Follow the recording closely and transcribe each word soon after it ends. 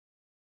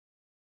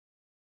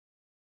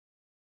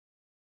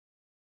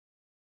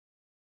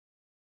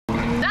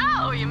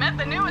met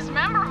the newest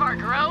member of our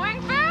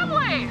growing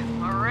family,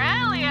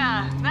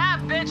 Aurelia. That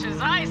bitch is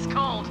ice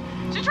cold.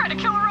 She tried to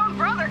kill her own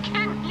brother,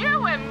 can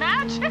you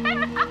imagine?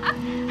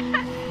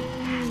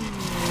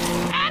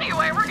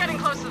 Anyway, we're getting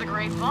close to the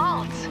Great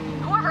Vault.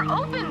 Whoever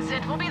opens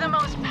it will be the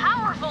most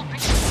powerful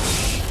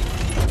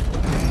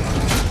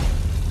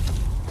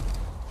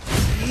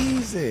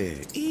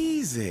Easy,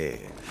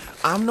 easy.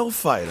 I'm no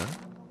fighter.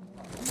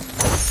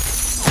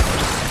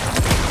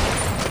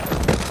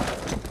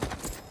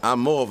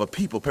 I'm more of a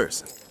people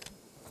person.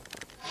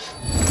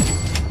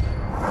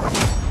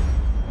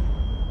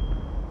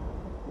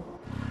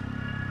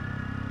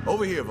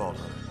 Over here, Vault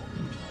Hunter.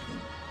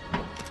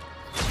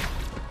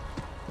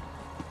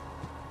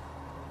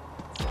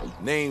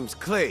 Name's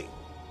Clay.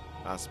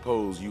 I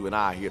suppose you and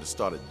I are here to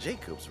start a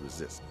Jacob's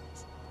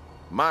resistance.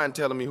 Mind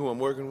telling me who I'm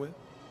working with?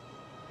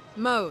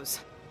 Mose.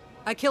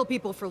 I kill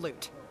people for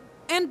loot.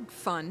 And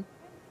fun.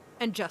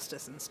 And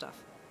justice and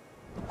stuff.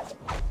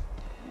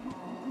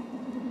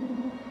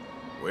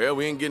 Well,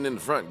 we ain't getting in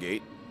the front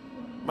gate.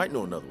 Might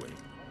know another way.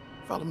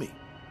 Follow me.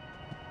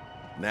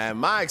 Now, in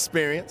my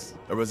experience,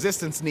 a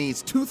resistance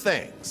needs two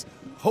things: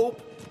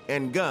 hope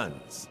and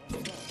guns.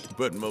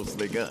 But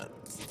mostly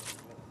guns.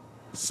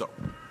 So,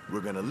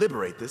 we're gonna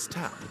liberate this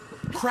town,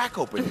 crack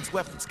open its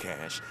weapons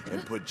cache,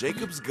 and put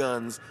Jacob's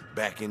guns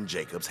back in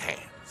Jacob's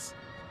hands.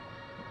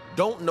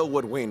 Don't know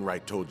what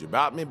Wainwright told you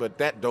about me, but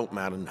that don't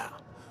matter now.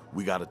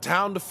 We got a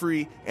town to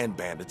free and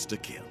bandits to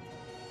kill.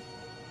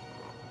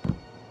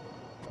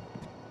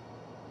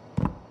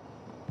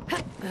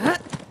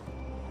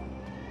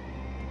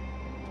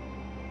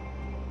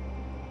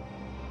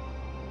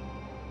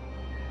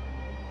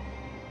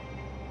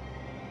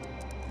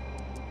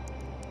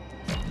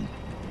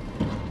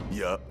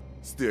 Yup,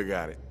 still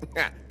got it.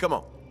 Come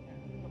on.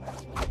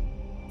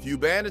 Few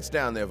bandits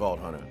down there, Vault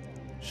Hunter.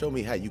 Show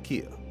me how you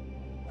kill.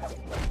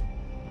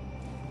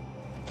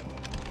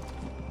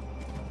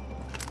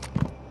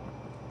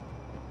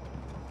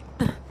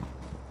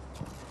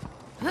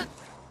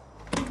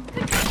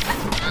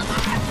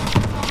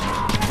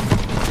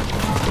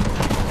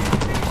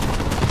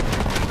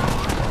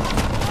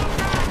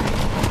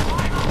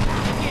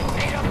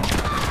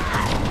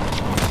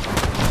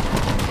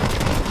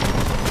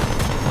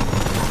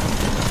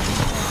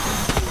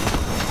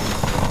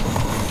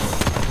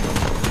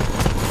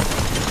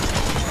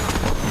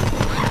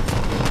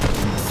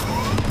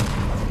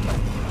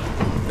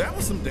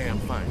 Some damn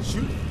fine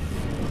shooting.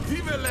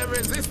 Vive la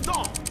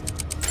résistance!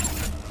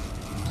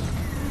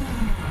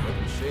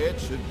 Weapon shed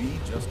should be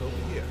just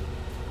over here.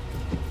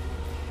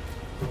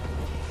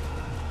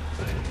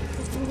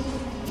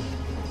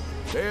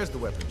 There's the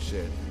weapon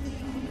shed.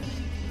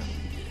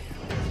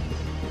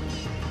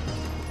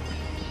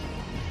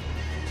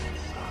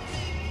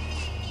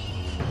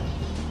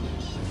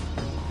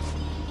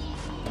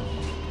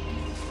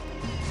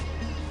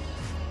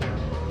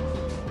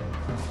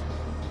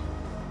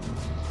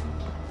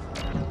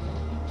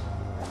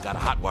 Gotta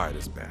hotwire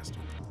this bastard.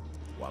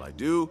 While I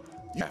do,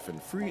 you can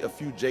free a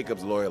few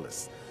Jacob's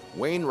loyalists.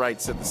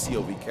 Wainwright said the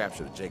COV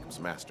captured Jacob's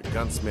master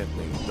gunsmith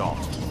named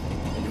Dalton.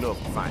 And you know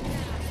if you find him.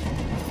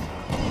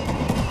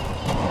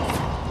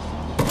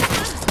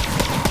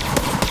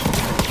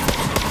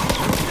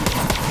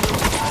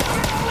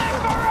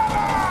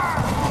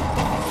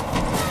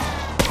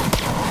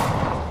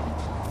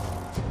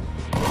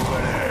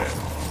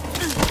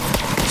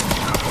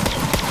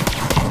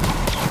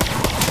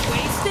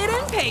 Wasted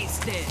and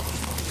pasted.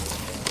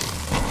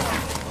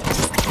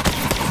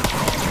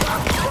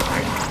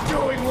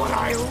 Doing what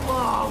I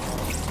love!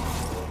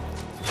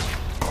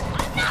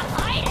 I'm not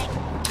hiding!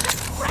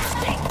 Just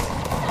resting!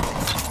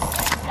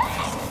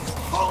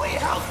 Holy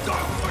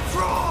hellstorm for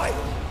Troy!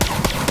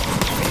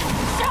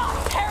 Stop,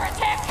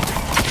 heretic!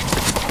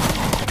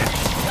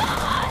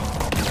 God!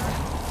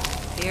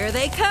 Here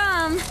they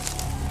come.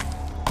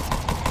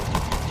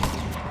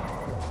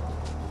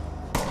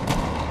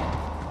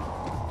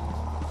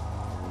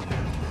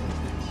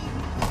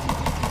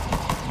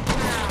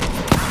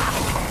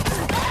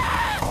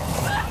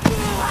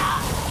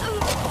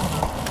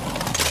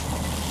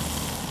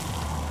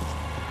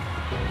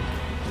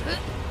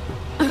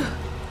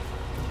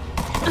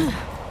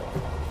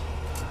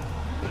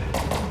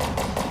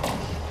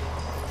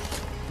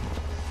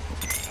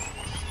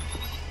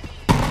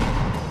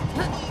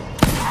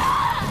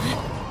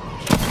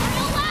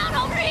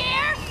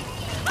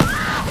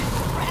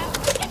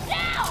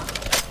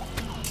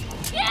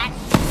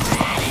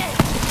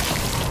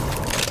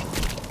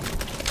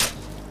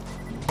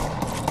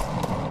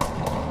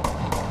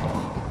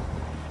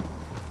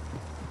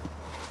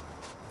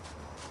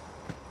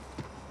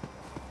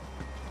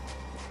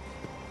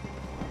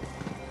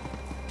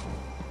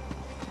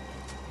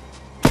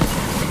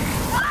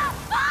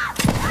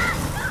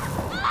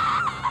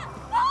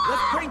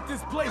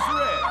 This place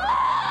red.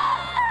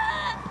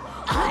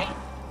 I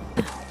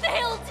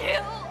failed you.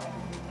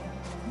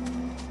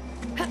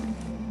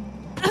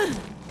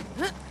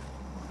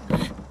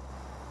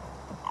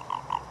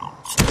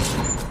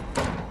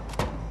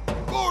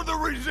 For the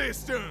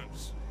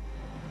resistance!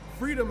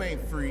 Freedom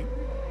ain't free.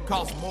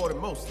 Costs more than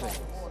most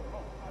things.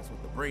 That's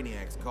what the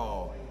brainiacs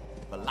call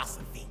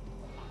philosophy.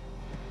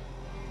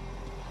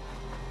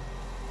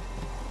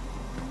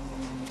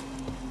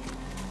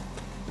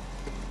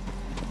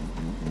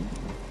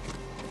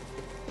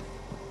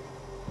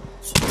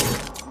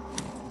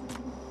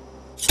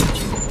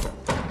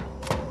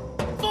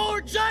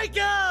 For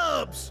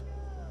Jacobs!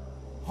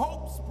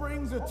 Hope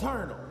springs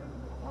eternal.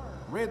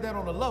 Read that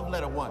on a love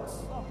letter once.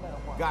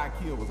 Guy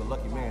killed was a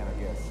lucky man, I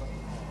guess.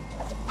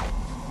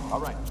 All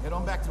right, head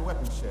on back to the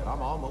weapons shed.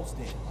 I'm almost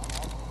in.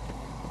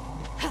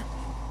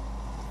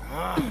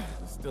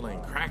 This still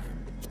ain't cracking.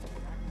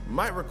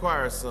 Might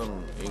require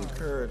some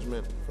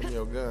encouragement from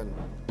your gun.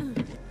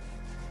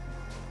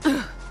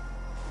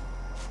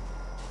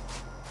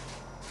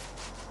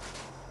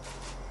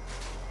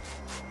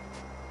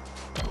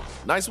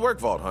 Nice work,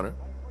 Vault Hunter.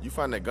 You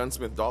find that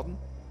gunsmith Dalton?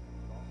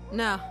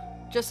 No,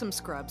 just some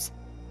scrubs.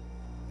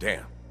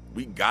 Damn,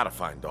 we gotta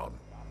find Dalton.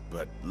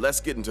 But let's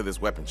get into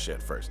this weapons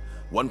shed first.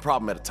 One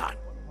problem at a time.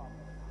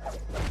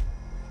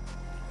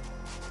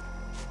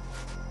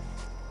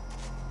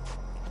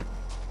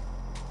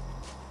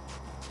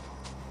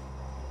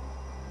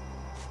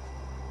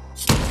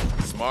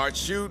 Smart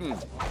shooting.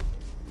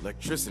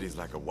 Electricity's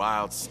like a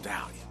wild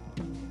stallion.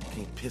 You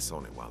can't piss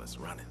on it while it's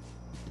running.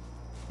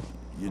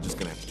 You're just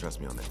gonna have to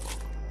trust me on that one.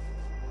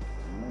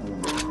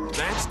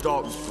 That's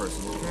Dalton's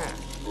personal cash.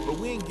 But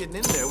we ain't getting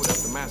in there without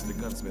the master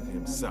gunsmith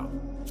himself.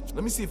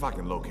 Let me see if I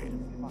can locate him.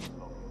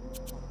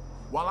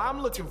 While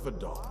I'm looking for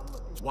Dalton,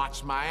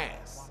 watch my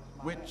ass.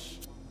 Which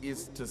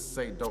is to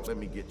say, don't let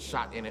me get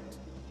shot in it.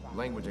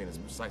 Language ain't as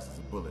precise as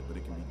a bullet, but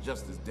it can be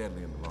just as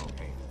deadly in the wrong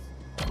hands.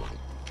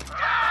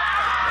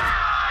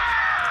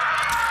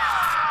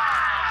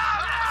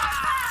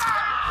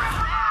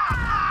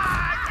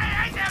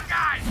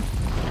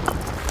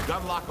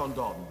 Got a lock on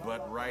Dalton,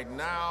 but right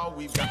now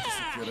we've got to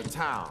secure the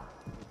town.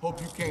 Hope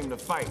you came to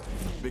fight,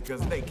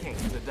 because they came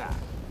to die.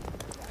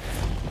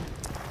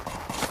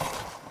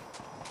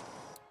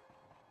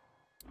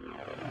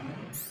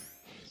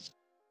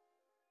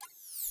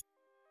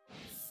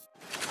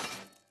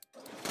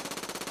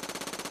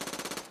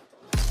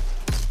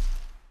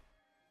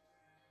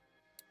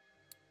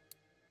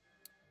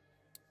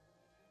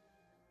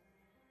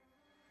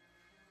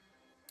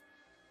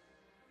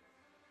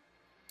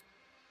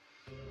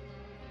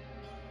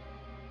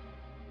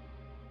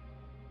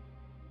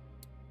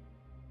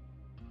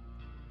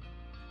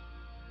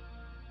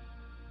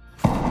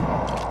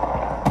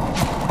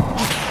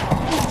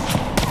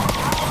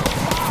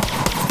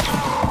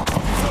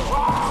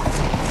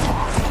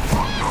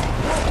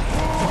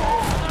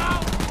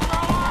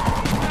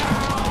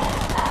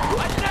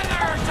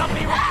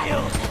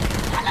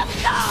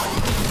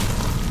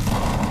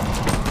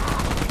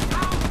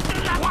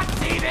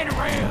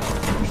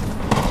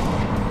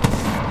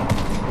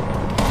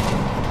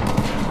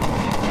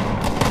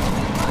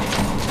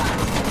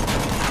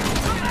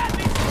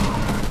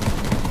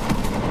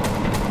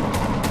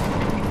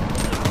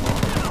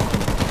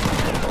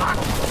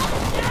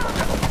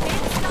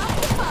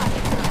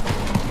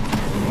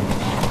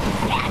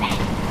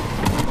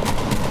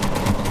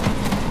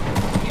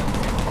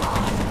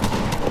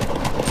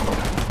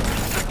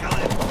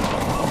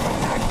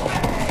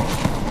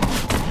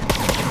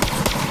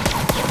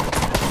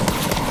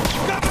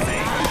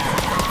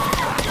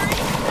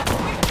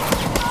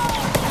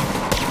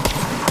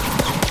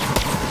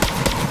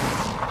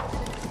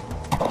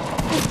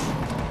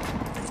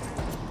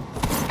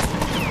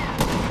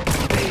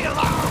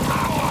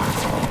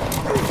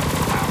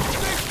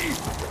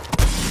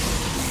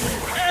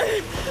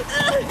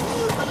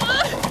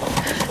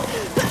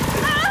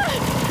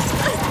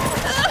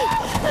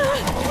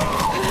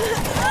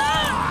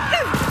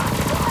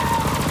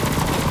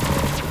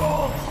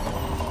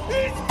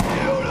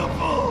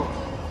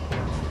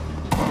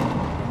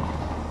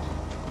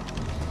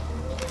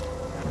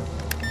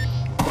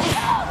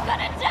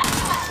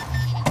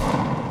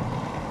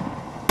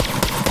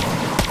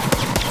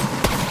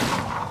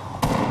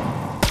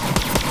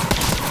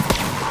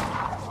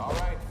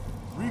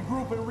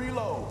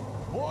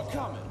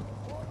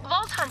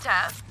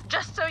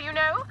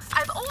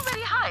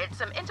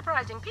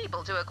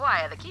 People to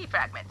acquire the key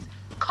fragments.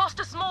 Cost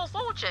a small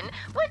fortune,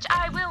 which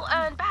I will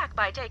earn back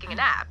by taking a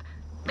nap.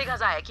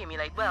 Because I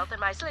accumulate wealth in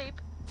my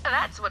sleep.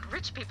 That's what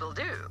rich people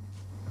do.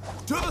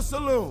 To the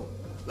saloon.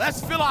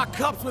 Let's fill our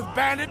cups with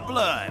bandit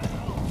blood. Kill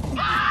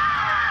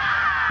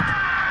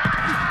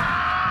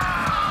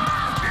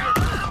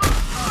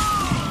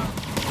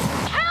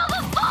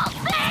the false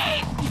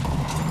thief!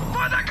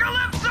 For the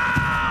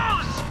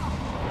Calypsos!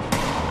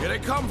 Here they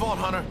come, Vault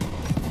Hunter.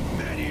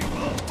 Many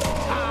will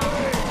die.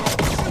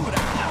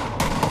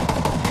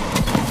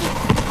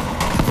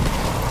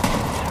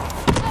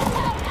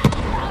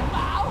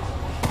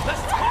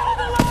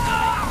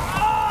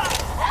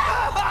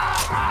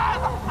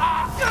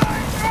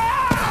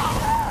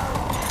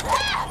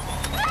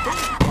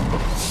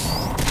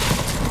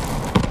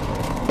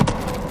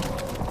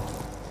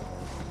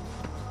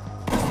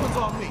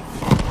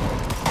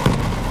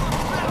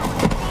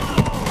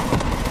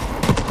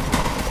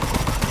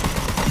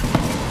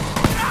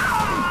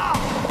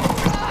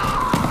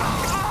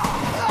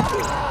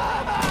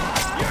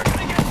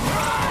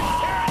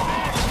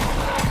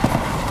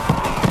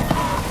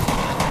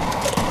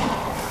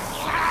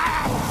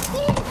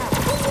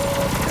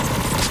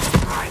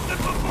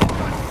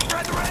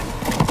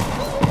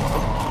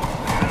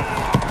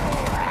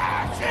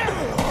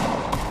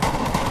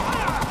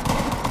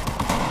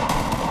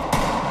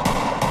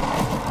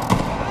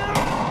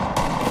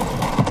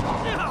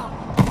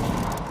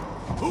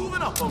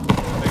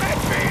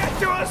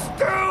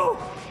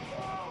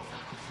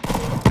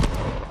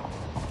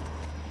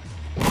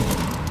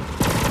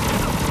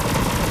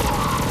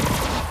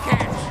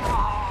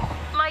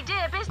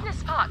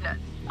 Partner,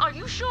 are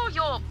you sure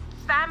your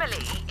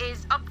family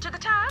is up to the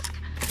task?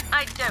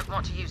 I don't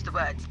want to use the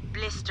words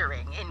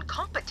blistering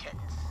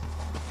incompetence.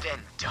 Then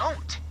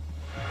don't.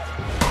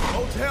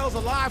 Hotel's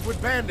alive with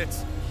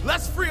bandits.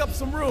 Let's free up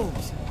some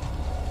rooms.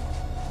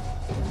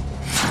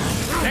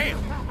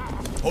 Damn.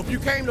 Hope you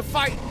came to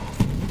fight.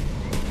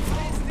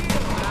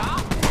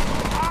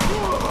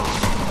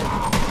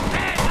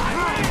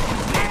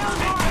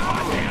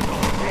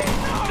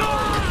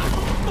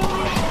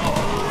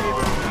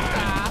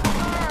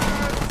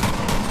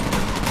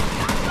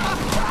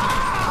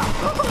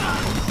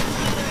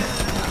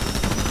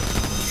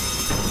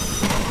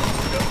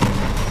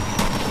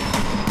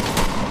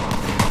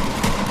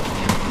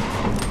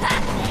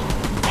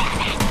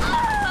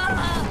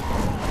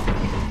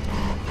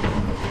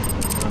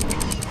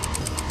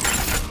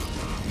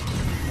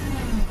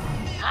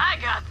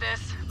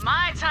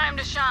 My time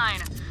to shine.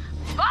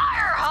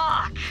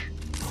 Firehawk!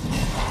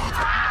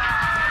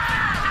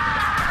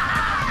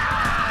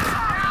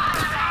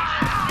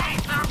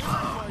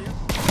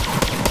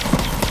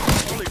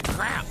 Holy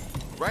crap!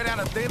 Right out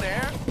of thin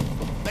air?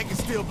 They can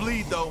still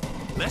bleed, though.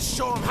 Let's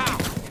show them how.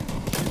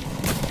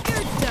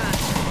 You're done.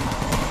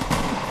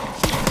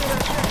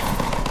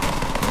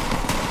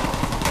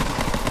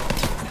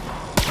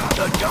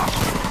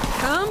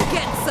 Come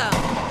get some.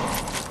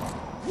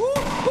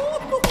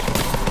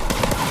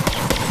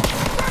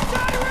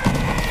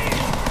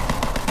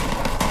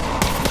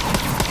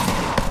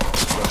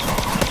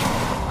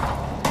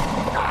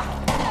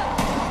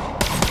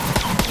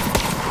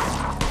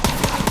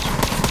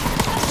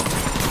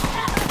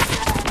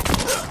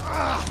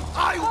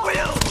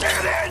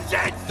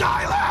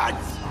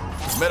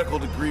 Medical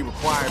degree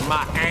required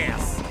my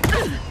ass.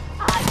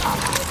 I thought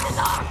this is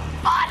our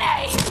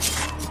funny!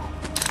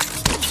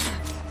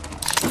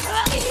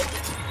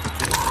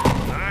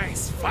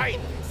 Nice fight.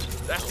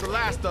 That's the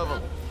last of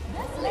them.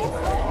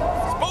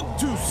 Spoke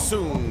too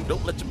soon.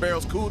 Don't let your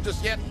barrels cool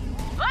just yet.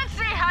 Let's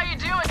see how you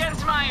do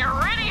against my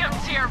iridium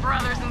tier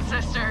brothers and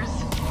sisters.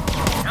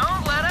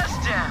 Don't let us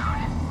down.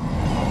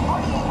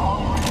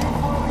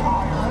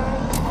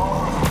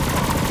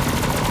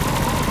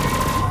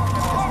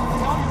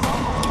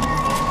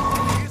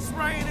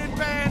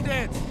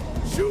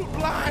 Shoot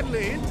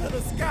blindly into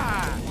the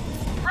sky.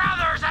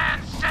 Brothers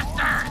and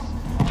sisters,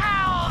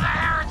 kill the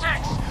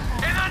heretics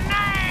in the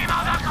name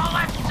of the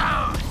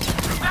Calypsos,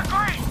 the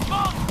great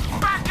wolf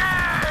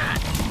beckons!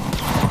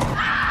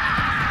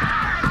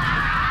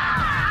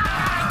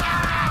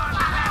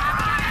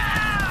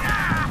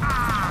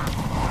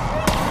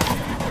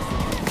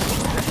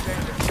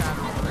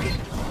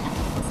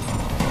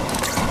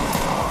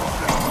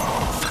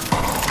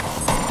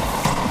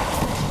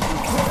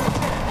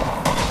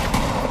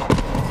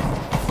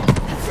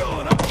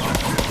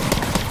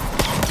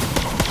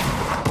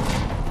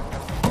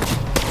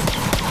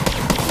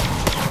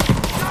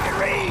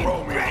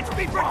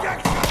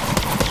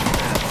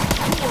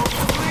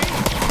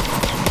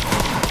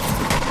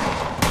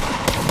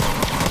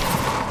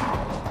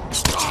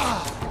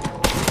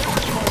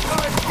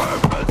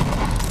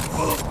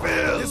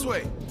 This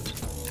way.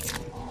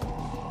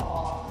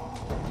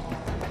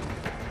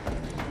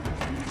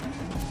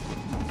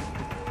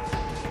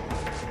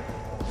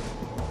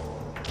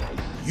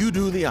 You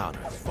do the honor,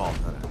 Vault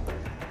Hunter.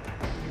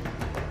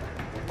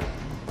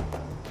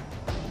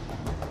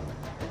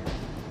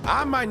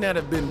 I might not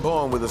have been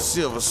born with a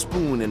silver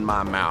spoon in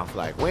my mouth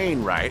like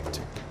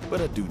Wainwright,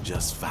 but I do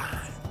just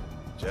fine.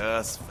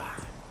 Just fine.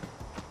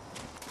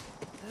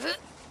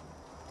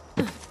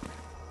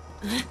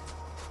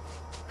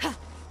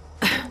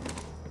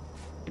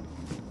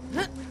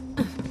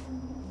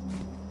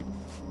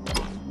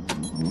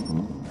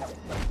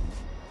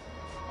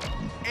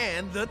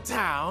 And the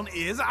town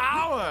is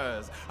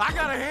ours. I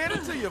gotta hand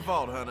it to you,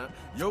 Vault Hunter.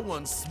 You're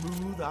one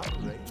smooth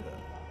operator.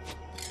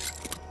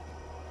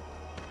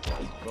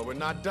 But we're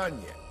not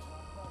done yet.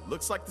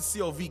 Looks like the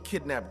COV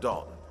kidnapped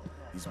Dalton.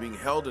 He's being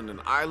held in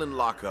an island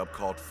lockup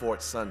called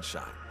Fort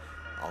Sunshine.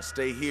 I'll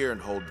stay here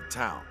and hold the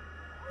town.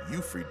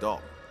 You free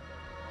Dalton.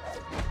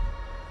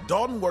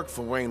 Dalton worked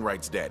for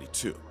Wainwright's daddy,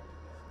 too.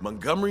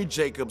 Montgomery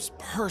Jacobs'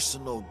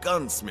 personal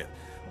gunsmith.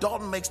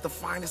 Dalton makes the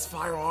finest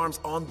firearms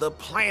on the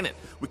planet.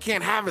 We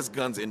can't have his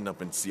guns ending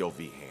up in COV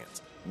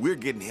hands. We're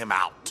getting him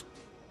out.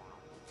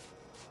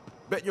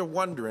 Bet you're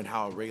wondering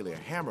how Aurelia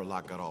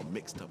Hammerlock got all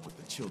mixed up with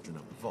the children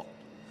of the Vault.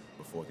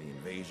 Before the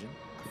invasion,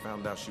 I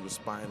found out she was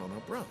spying on her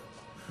brother.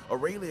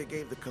 Aurelia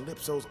gave the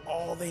Calypsos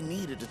all they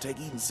needed to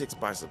take Eden 6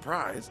 by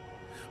surprise.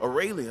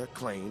 Aurelia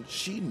claimed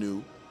she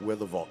knew where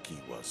the vault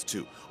key was,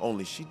 too.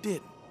 Only she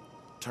didn't.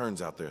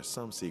 Turns out there's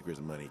some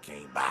secrets money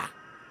can't buy.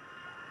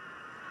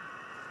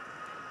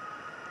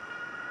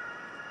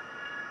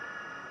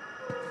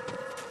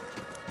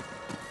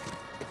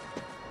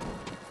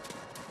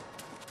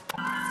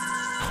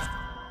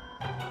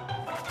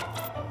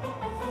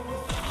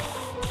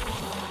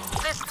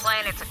 This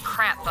planet's a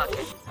crap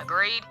bucket.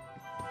 Agreed?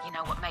 You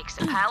know what makes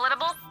it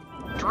palatable?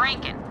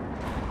 Drinking.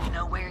 You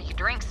know where you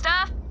drink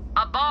stuff?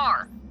 A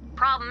bar.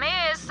 Problem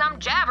is, some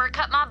jabber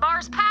cut my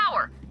bar's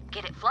power.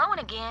 Get it flowing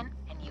again,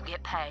 and you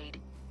get paid.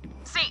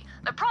 See,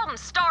 the problem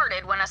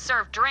started when I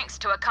served drinks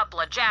to a couple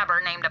of jabber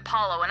named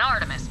Apollo and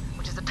Artemis,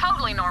 which is a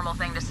totally normal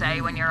thing to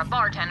say when you're a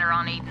bartender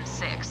on Eden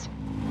 6.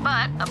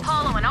 But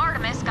Apollo and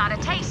Artemis got a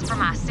taste for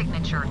my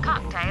signature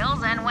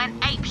cocktails and went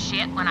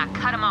apeshit when I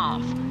cut them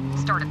off.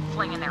 Started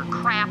flinging their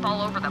crap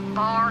all over the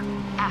bar.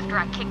 After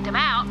I kicked them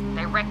out,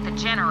 they wrecked the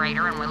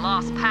generator and we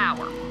lost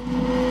power.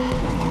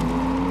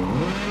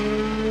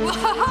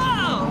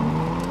 Whoa!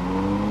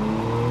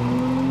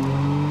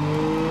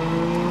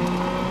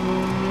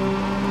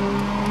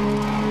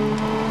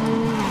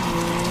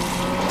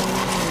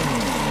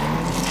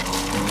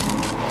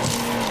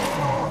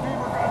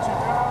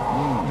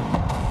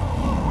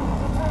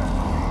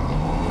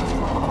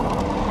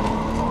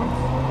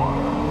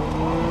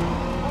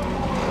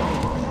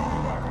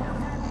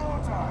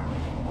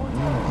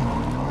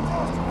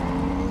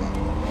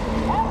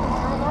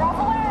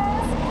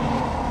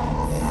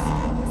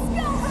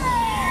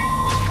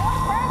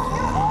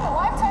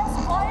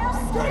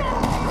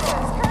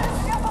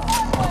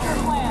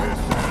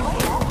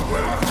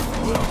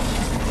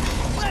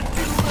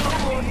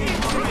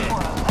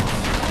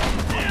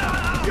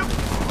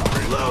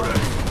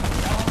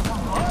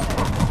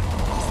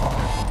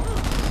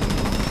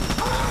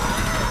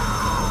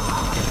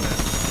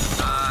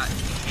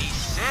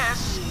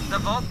 The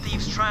Vault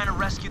Thief's trying to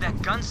rescue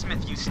that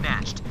gunsmith you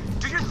snatched.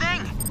 Do your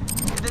thing!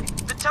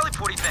 The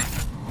teleporty thing.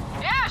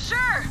 Yeah,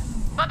 sure.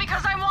 But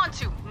because I want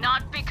to,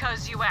 not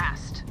because you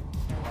asked.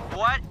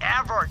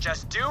 Whatever,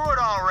 just do it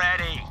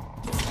already!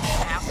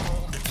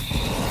 Asshole.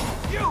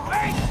 You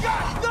ain't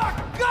got the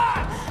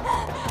guts!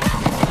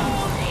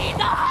 Holy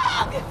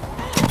dog!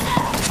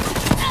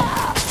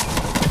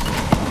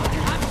 I'm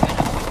gonna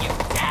put you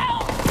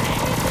down!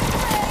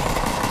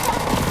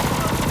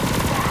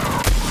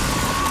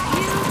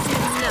 You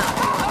did not.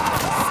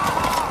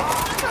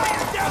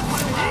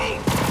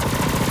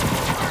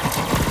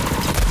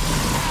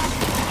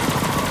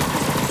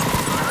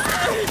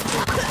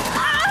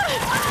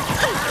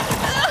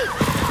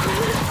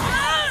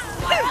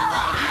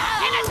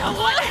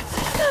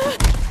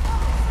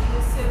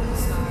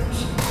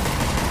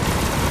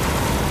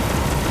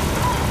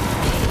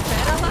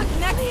 Better luck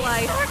next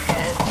life.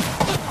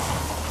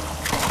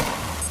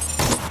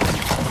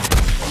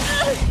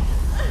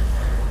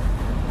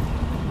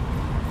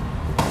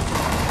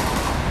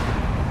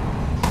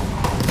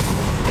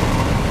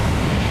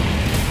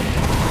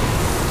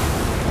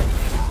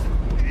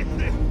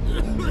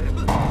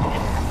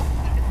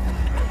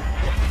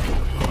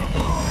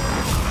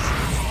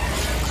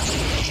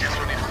 Guess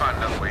we need to find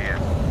another way in.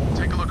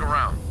 Take a look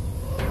around.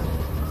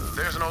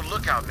 There's an old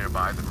lookout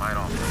nearby that might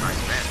offer a nice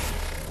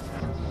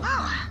vantage.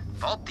 Well,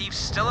 Vault Thief's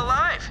still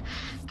alive.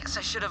 Guess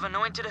I should have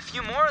anointed a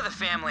few more of the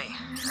family.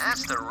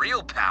 That's the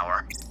real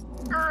power.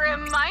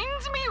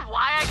 Reminds me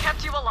why I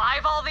kept you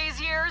alive all these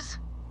years?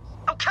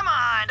 Oh, come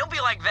on, don't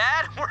be like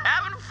that. We're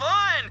having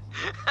fun.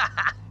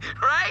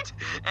 Right?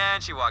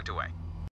 And she walked away.